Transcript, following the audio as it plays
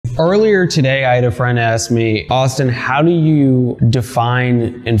Earlier today, I had a friend ask me, Austin, how do you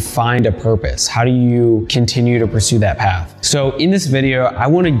define and find a purpose? How do you continue to pursue that path? So in this video, I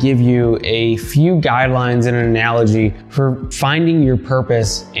want to give you a few guidelines and an analogy for finding your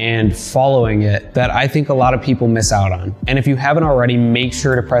purpose and following it that I think a lot of people miss out on. And if you haven't already, make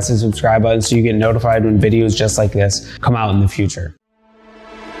sure to press the subscribe button so you get notified when videos just like this come out in the future.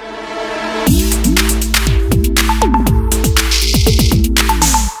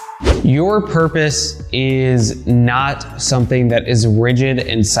 Your purpose is not something that is rigid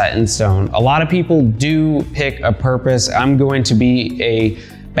and set in stone. A lot of people do pick a purpose. I'm going to be a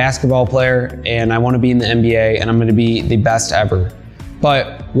basketball player and I want to be in the NBA and I'm going to be the best ever.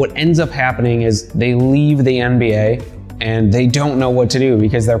 But what ends up happening is they leave the NBA and they don't know what to do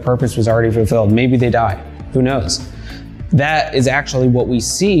because their purpose was already fulfilled. Maybe they die, who knows? That is actually what we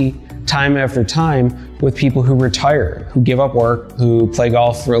see time after time with people who retire, who give up work, who play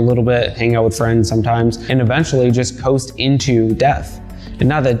golf for a little bit, hang out with friends sometimes, and eventually just coast into death. And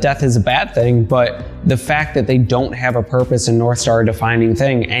not that death is a bad thing, but the fact that they don't have a purpose and North Star defining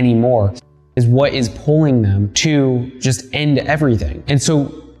thing anymore is what is pulling them to just end everything. And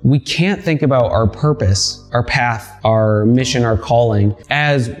so we can't think about our purpose, our path, our mission, our calling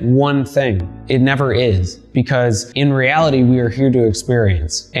as one thing. It never is, because in reality, we are here to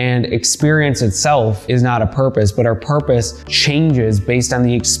experience. And experience itself is not a purpose, but our purpose changes based on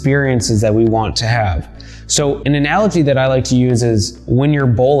the experiences that we want to have. So an analogy that I like to use is when you're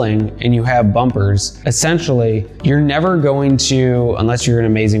bowling and you have bumpers, essentially, you're never going to, unless you're an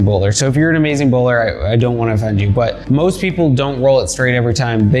amazing bowler. So if you're an amazing bowler, I don't want to offend you, but most people don't roll it straight every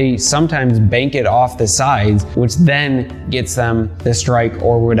time. They sometimes bank it off the sides, which then gets them the strike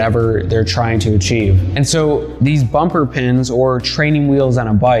or whatever they're trying to achieve. And so these bumper pins or training wheels on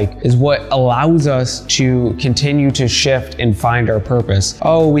a bike is what allows us to continue to shift and find our purpose.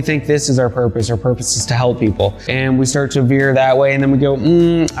 Oh, we think this is our purpose. Our purpose is to help people. And we start to veer that way and then we go,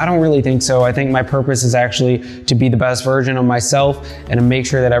 I don't really think so. I think my purpose is actually to be the best version of myself and to make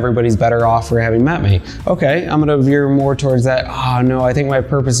sure that everybody's better off for having met me. Okay, I'm gonna veer more towards that. Oh no, I think my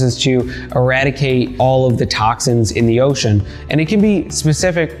purpose is to eradicate all of the toxins in the ocean. And it can be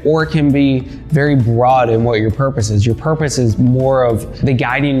specific or it can be very broad in what your purpose is. Your purpose is more of the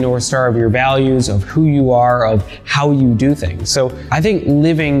guiding North Star of your values, of who you are, of how you do things. So I think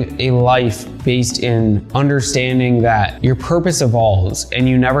living a life based in understanding that your purpose evolves and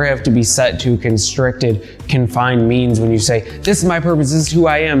you never have to be set to constricted, confined means when you say, this is my purpose, this is who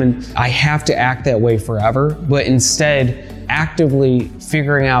I am, and I have to act that way forever, but instead actively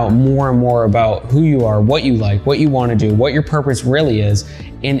figuring out more and more about who you are, what you like, what you want to do, what your purpose really is,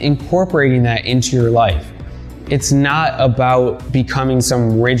 and incorporating that into your life. It's not about becoming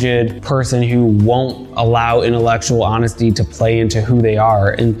some rigid person who won't allow intellectual honesty to play into who they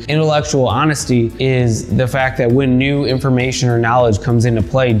are. And intellectual honesty is the fact that when new information or knowledge comes into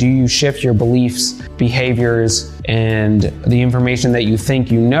play, do you shift your beliefs, behaviors, and the information that you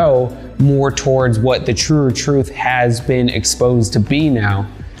think you know more towards what the truer truth has been exposed to be now?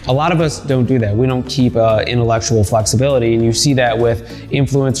 A lot of us don't do that. We don't keep intellectual flexibility, and you see that with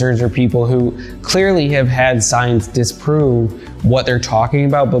influencers or people who clearly have had science disprove what they're talking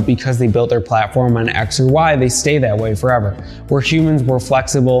about, but because they built their platform on X or Y, they stay that way forever. We're humans, we're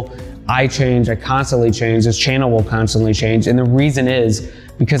flexible. I change, I constantly change, this channel will constantly change, and the reason is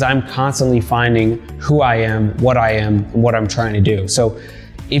because I'm constantly finding who I am, and what I'm trying to do. So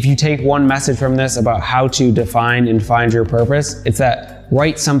if you take one message from this about how to define and find your purpose, it's that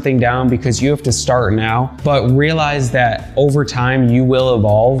write something down because you have to start now, but realize that over time you will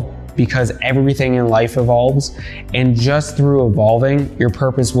evolve because everything in life evolves. And just through evolving, your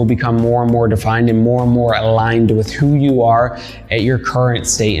purpose will become more and more defined and more aligned with who you are at your current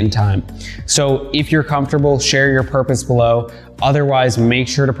state and time. So if you're comfortable, share your purpose below. Otherwise, make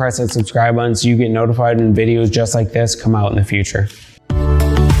sure to press that subscribe button so you get notified when videos just like this come out in the future.